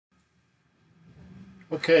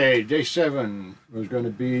Okay, day 7 was going to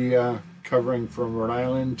be covering from Rhode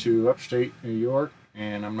Island to upstate New York,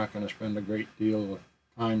 and I'm not going to spend a great deal of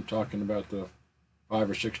time talking about the 5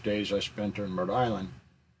 or 6 days I spent in Rhode Island.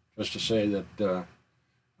 Just to say that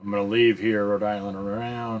I'm going to leave here, Rhode Island,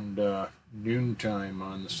 around noontime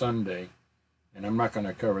on the Sunday, and I'm not going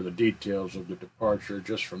to cover the details of the departure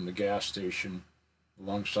just from the gas station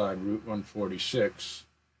alongside Route 146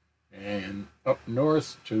 and up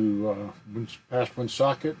north to past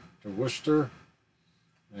Woonsocket to Worcester,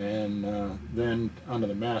 and then onto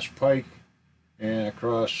the Mass Pike and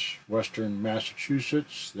across western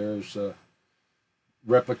Massachusetts. There's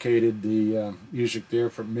replicated the music there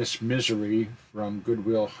from Miss Misery from Good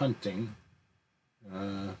Will Hunting.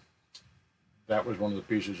 Uh, that was one of the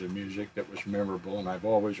pieces of music that was memorable, and I've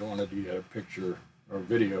always wanted to get a picture or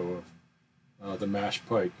video of the Mass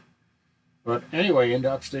Pike. But anyway,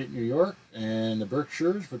 into upstate New York and the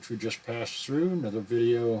Berkshires, which we just passed through. Another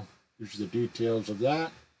video gives you the details of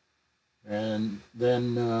that. And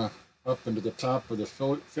then up into the top of the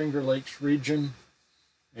Finger Lakes region.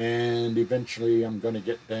 And eventually I'm going to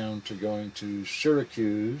get down to going to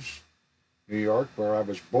Syracuse, New York, where I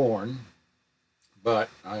was born. But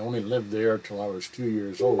I only lived there till I was 2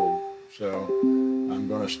 years old. So I'm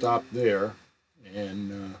going to stop there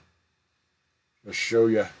and just show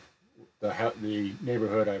you the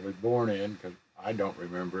neighborhood I was born in, because I don't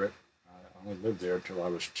remember it. I only lived there till I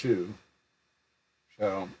was 2.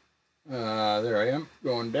 So there I am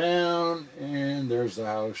going down, and there's the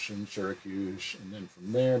house in Syracuse, and then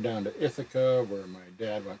from there down to Ithaca, where my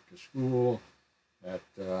dad went to school at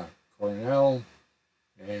Cornell,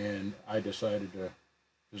 and I decided to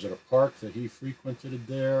visit a park that he frequented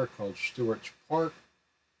there called Stewart's Park,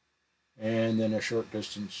 and then a short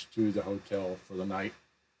distance to the hotel for the night,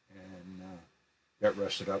 and got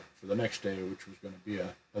rested up for the next day, which was going to be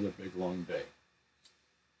another big long day.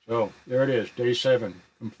 So there it is, day 7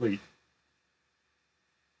 complete.